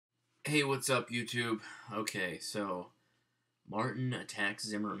Hey, what's up, YouTube? Okay, so Martin attacks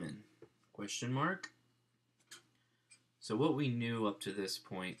Zimmerman? Question mark. So what we knew up to this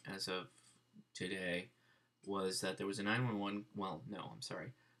point, as of today, was that there was a 911. Well, no, I'm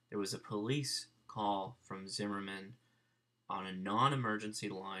sorry. There was a police call from Zimmerman on a non-emergency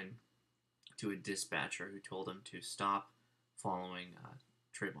line to a dispatcher who told him to stop following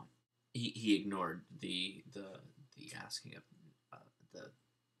Trayvon. He ignored the asking of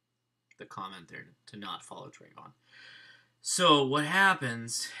the comment there to not follow Trayvon. So what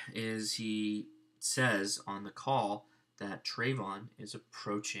happens is he says on the call that Trayvon is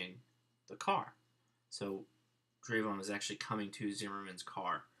approaching the car. So Trayvon was actually coming to Zimmerman's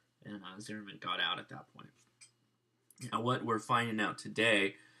car, and Zimmerman got out at that point. Now, what we're finding out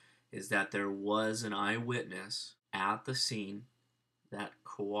today is that there was an eyewitness at the scene that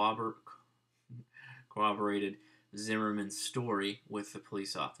corroborated Zimmerman's story with the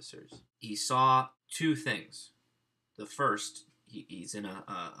police officers. He saw two things. The first, he's in a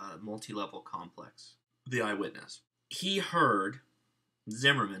multi-level complex. The eyewitness. He heard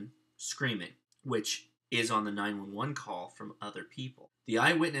Zimmerman screaming, which is on the 911 call from other people. The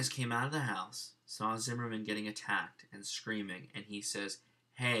eyewitness came out of the house, saw Zimmerman getting attacked and screaming, and he says,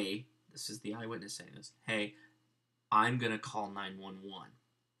 hey, this is the eyewitness saying this, hey, I'm going to call 911.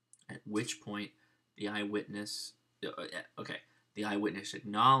 At which point, the eyewitness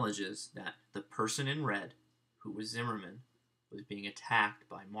acknowledges that the person in red, who was Zimmerman, was being attacked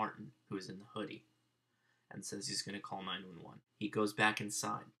by Martin, who was in the hoodie, and says he's going to call 911. He goes back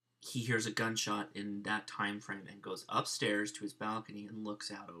inside. He hears a gunshot in that time frame and goes upstairs to his balcony and looks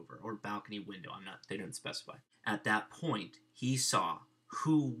out over, or balcony window, they didn't specify. At that point, he saw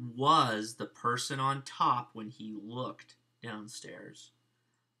who was the person on top when he looked downstairs,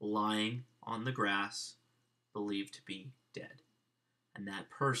 lying on the grass, believed to be dead. And that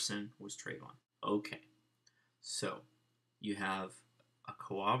person was Trayvon. Okay. So, you have a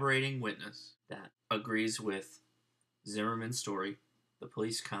corroborating witness that agrees with Zimmerman's story. The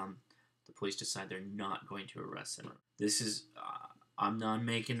police come. The police decide they're not going to arrest Zimmerman. This is, I'm not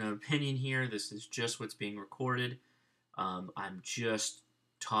making an opinion here. This is just what's being recorded. I'm just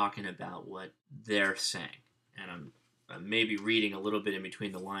talking about what they're saying. And I'm maybe reading a little bit in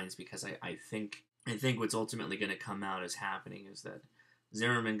between the lines because I think what's ultimately going to come out as happening is that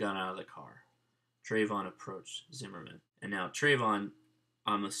Zimmerman got out of the car. Trayvon approached Zimmerman. And now Trayvon,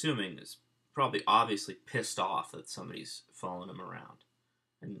 I'm assuming, is probably obviously pissed off that somebody's following him around.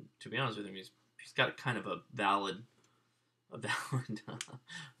 And to be honest with him, he's got kind of a valid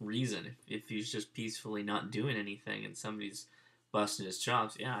reason. If he's just peacefully not doing anything and somebody's busting his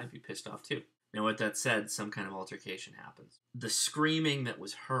chops, yeah, I'd be pissed off too. Now, with that said, some kind of altercation happens. The screaming that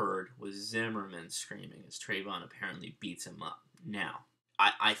was heard was Zimmerman screaming as Trayvon apparently beats him up. Now,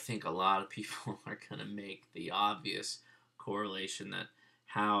 I think a lot of people are going to make the obvious correlation that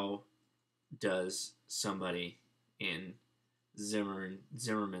how does somebody in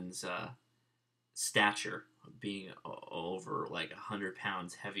Zimmerman's stature, being over like 100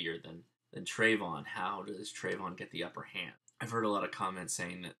 pounds heavier than Trayvon, how does Trayvon get the upper hand? I've heard a lot of comments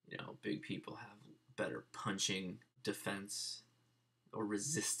saying that, big people have better punching defense or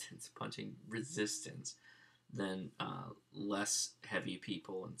punching resistance than less heavy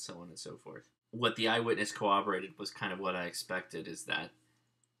people, and so on and so forth. What the eyewitness corroborated was kind of what I expected, is that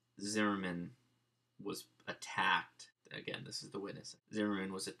Zimmerman was attacked. Again, this is the witness.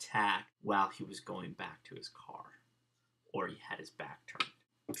 Zimmerman was attacked while he was going back to his car, or he had his back turned.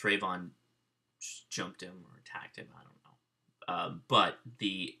 Trayvon jumped him or attacked him, I don't know. But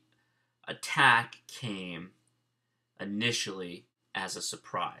the attack came initially as a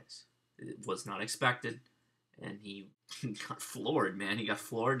surprise. It was not expected, and he got floored, man. He got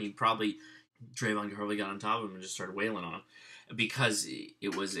floored, and Trayvon probably got on top of him and just started wailing on him, because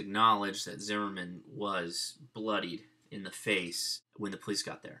it was acknowledged that Zimmerman was bloodied in the face when the police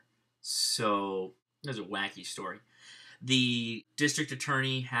got there. So, it was a wacky story. The district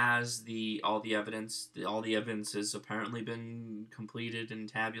attorney has all the evidence. All the evidence has apparently been completed and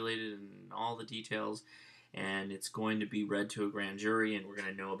tabulated, and all the details, and it's going to be read to a grand jury, and we're going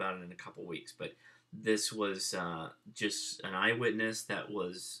to know about it in a couple weeks. But this was just an eyewitness that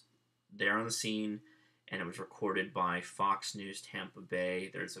was there on the scene, and it was recorded by Fox News Tampa Bay.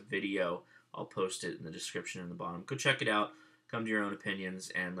 There's a video. I'll post it in the description in the bottom. Go check it out. Come to your own opinions,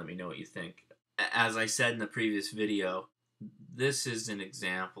 and let me know what you think. As I said in the previous video, this is an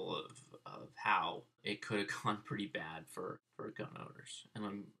example of how it could have gone pretty bad for gun owners. And I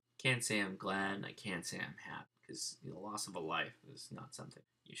can't say I'm glad, and I can't say I'm happy, because the loss of a life is not something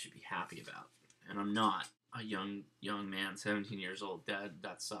you should be happy about. And I'm not. a young man, 17 years old,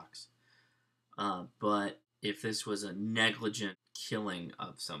 that sucks. But if this was a negligent killing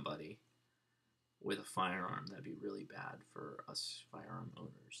of somebody with a firearm, that'd be really bad for us firearm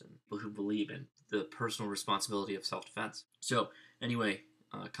owners and people who believe in the personal responsibility of self-defense. So anyway,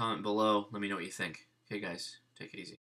 comment below. Let me know what you think. Okay, guys, take it easy.